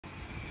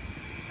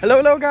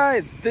Hello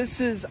guys,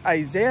 this is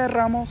Isaiah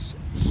Ramos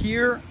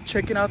here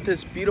checking out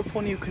this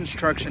beautiful new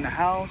construction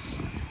house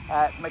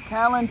at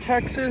McALLEN,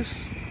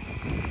 Texas. 3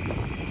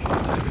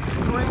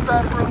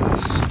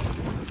 bedrooms,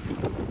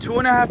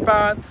 2.5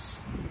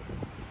 baths,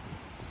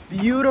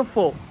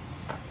 beautiful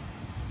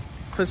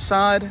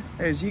facade.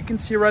 As you can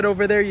see right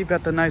over there, you've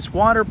got the nice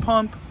water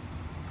pump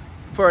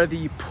for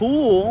the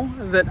pool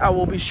that I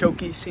will be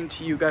showcasing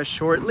to you guys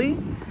shortly.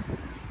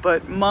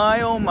 But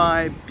my oh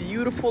my,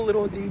 beautiful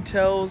little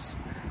details.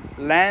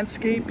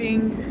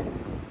 Landscaping,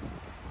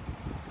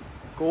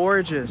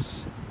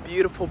 gorgeous,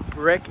 beautiful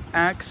brick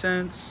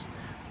accents,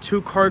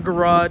 2-car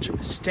garage,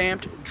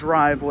 stamped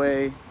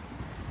driveway,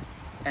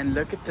 and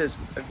look at this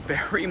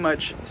very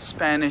much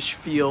Spanish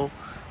feel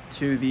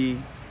to the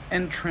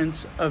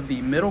entrance of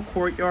the middle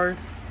courtyard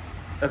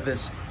of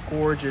this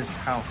gorgeous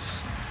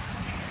house.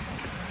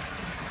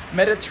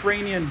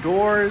 Mediterranean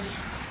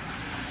doors,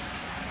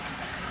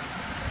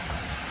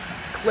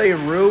 clay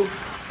roof.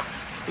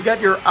 You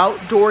got your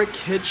outdoor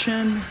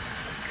kitchen,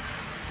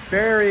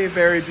 very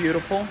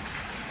beautiful.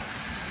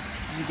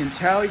 As you can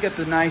tell, you got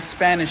the nice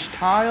Spanish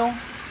tile.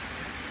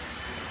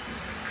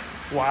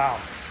 Wow.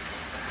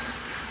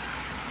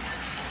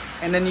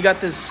 And then you got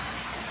this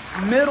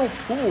middle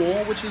pool,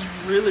 which is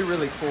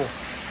really cool.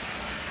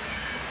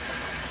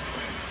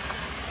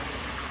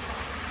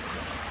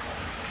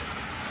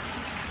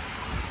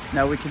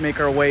 Now we can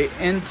make our way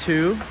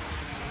into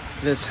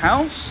this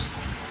house.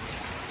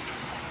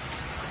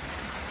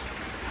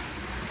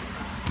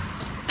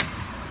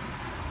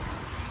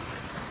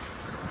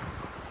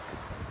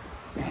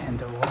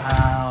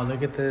 Wow,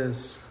 look at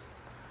this.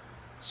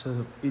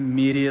 So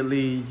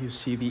immediately you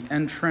see the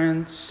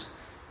entrance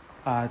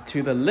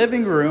to the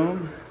living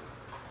room.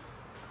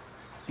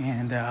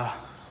 And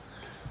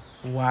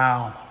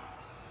wow,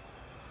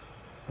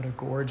 what a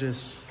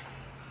gorgeous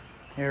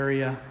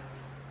area.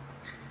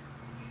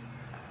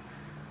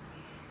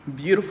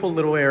 Beautiful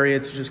little area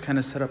to just kind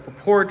of set up a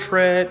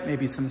portrait,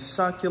 maybe some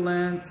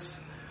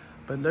succulents.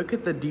 But look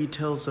at the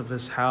details of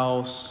this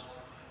house.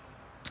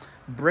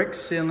 Brick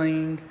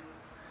ceiling.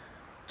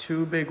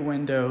 2 big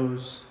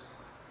windows,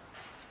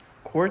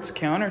 quartz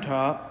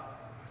countertop,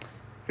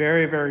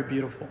 very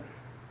beautiful.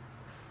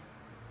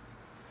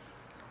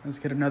 Let's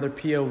get another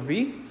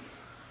POV.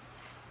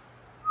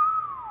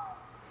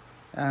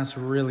 That's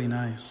really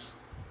nice.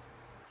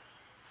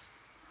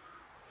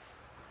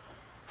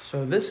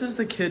 So this is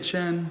the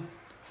kitchen.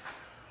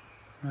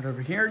 Right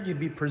over here, you'd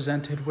be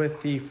presented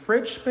with the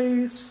fridge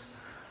space.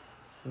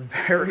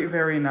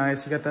 Very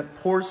nice. You got that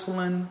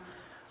porcelain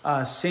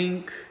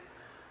sink.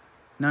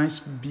 Nice,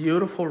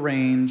 beautiful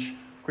range.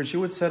 Of course,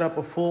 you would set up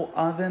a full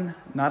oven,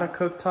 not a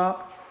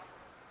cooktop.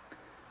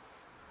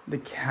 The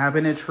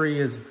cabinetry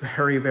is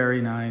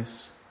very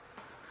nice.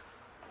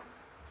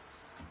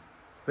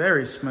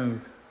 Very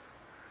smooth.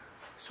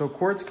 So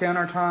quartz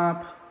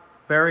countertop,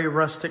 very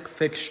rustic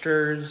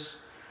fixtures,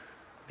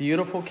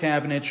 beautiful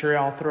cabinetry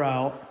all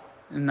throughout.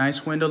 A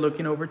nice window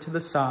looking over to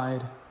the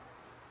side.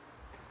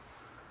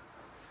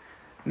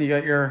 And you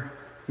got your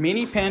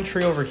mini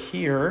pantry over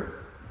here.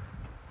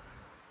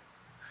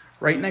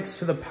 Right next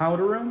to the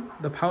powder room.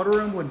 The powder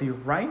room would be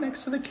right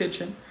next to the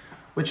kitchen,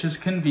 which is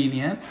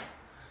convenient.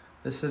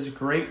 This is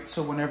great.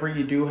 So whenever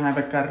you do have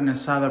a carne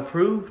asada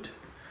approved,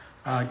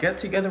 get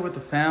together with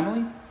the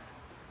family.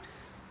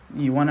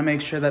 You want to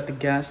make sure that the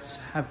guests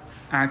have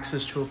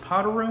access to a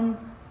powder room.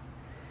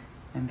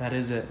 And that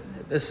is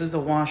it. This is the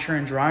washer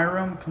and dryer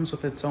room. It comes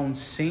with its own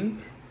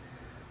sink.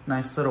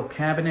 Nice little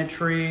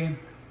cabinetry,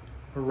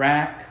 a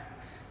rack.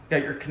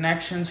 Got your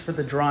connections for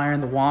the dryer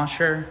and the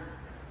washer.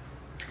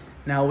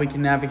 Now we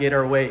can navigate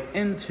our way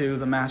into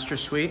the master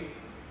suite,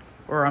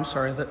 or I'm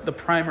sorry, the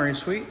primary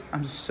suite.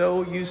 I'm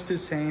so used to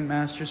saying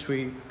master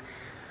suite,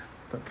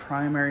 but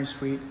primary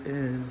suite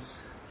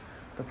is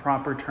the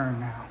proper term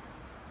now.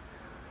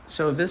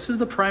 So this is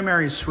the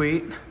primary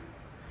suite. You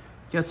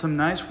got some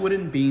nice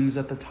wooden beams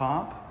at the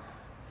top,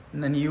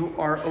 and then you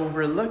are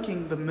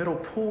overlooking the middle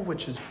pool,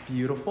 which is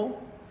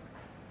beautiful.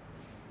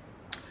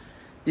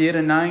 You get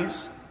a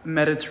nice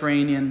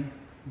Mediterranean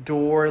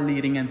door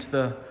leading into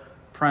the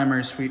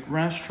primary suite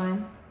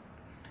restroom.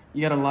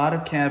 You got a lot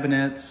of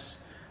cabinets,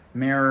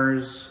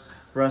 mirrors,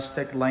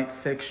 rustic light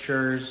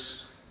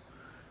fixtures.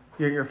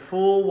 You got your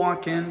full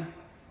walk-in.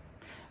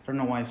 I don't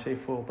know why I say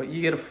full, but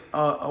you get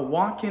a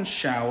walk-in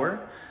shower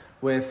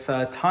with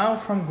tile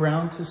from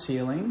ground to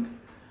ceiling.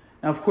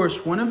 Now, of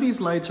course, one of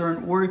these lights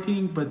aren't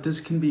working, but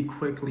this can be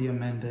quickly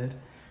amended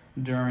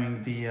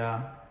during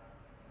the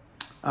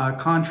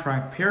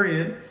contract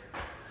period.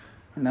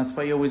 And that's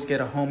why you always get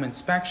a home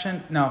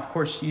inspection. Now, of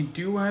course, you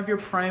do have your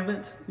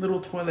private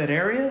little toilet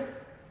area.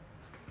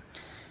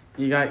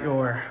 You got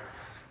your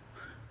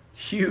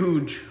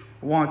huge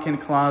walk-in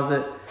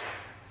closet.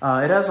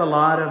 It has a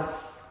lot of,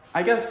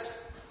 I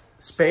guess,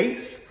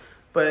 space,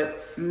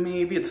 but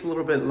maybe it's a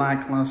little bit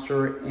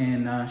lackluster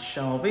in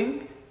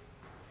shelving.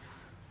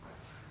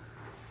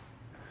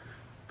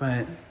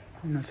 But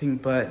nothing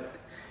but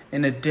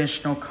an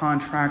additional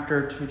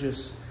contractor to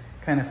just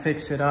kind of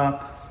fix it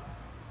up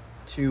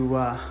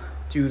to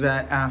do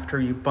that after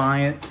you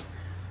buy it.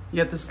 You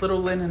get this little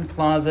linen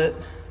closet,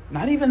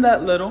 not even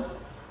that little.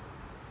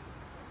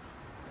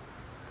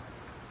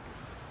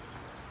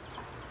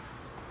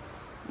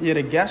 You get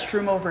a guest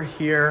room over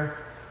here.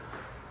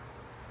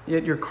 You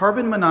get your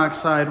carbon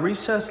monoxide,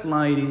 recessed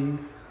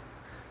lighting,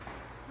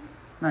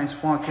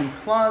 nice walk-in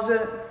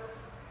closet,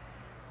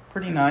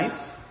 pretty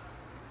nice.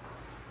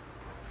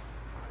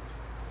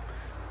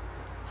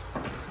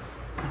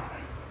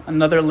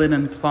 Another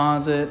linen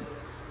closet.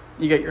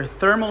 You get your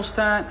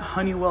thermostat,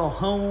 Honeywell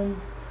Home.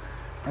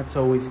 That's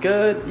always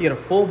good. You get a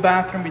full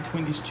bathroom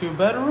between these two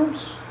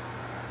bedrooms.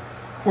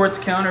 Quartz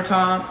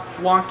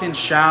countertop, walk-in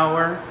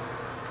shower.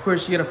 Of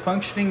course, you get a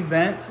functioning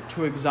vent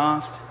to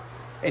exhaust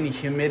any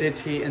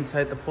humidity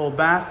inside the full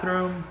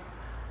bathroom.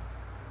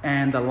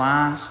 And the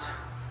last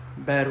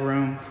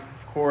bedroom,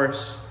 of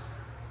course.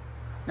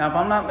 Now, if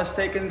I'm not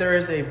mistaken, there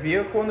is a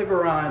vehicle in the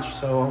garage,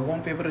 so I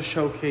won't be able to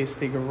showcase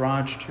the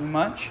garage too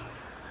much.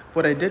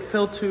 What I did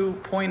fail to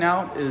point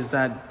out is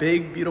that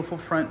big, beautiful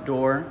front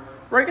door,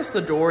 or I guess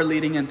the door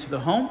leading into the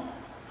home.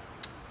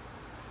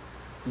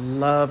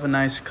 Love a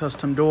nice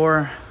custom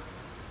door.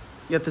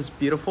 You get this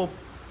beautiful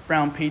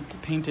brown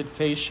painted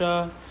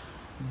fascia,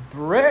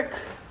 brick.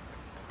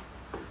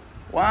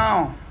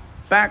 Wow,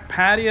 back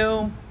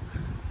patio.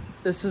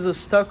 This is a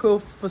stucco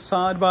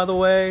facade, by the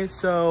way,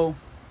 so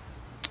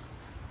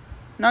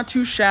not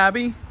too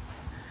shabby.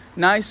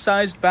 Nice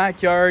sized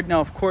backyard. Now,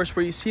 of course,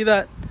 where you see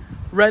that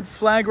red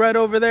flag right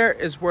over there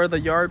is where the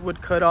yard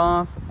would cut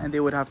off and they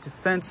would have to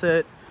fence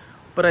it.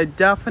 But I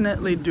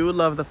definitely do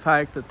love the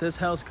fact that this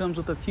house comes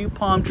with a few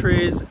palm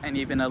trees and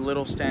even a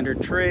little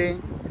standard tree.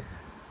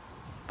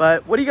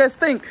 But what do you guys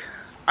think?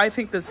 I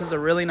think this is a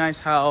really nice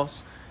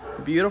house.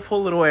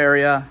 Beautiful little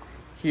area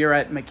here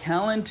at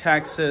McALLEN,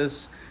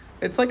 Texas.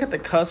 It's like at the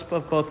cusp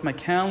of both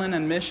McALLEN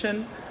and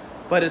Mission,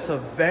 but it's a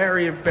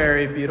very,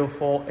 very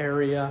beautiful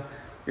area.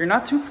 You're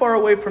not too far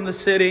away from the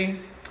city.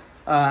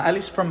 At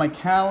least from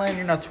McALLEN,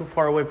 you're not too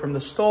far away from the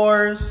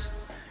stores.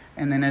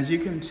 And then as you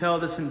can tell,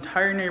 this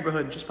entire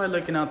neighborhood, just by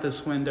looking out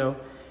this window,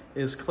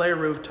 is clay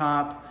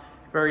rooftop,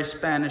 very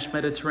Spanish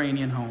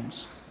Mediterranean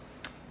homes.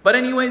 But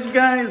anyways, you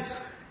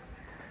guys,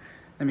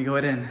 let me go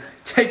ahead and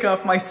take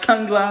off my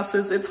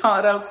sunglasses. It's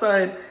hot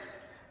outside.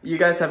 You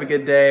guys have a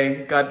good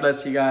day. God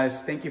bless you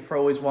guys. Thank you for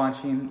always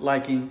watching,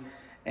 liking,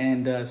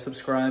 and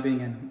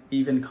subscribing, and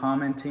even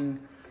commenting.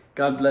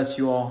 God bless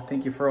you all.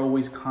 Thank you for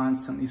always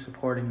constantly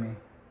supporting me.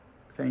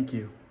 Thank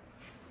you.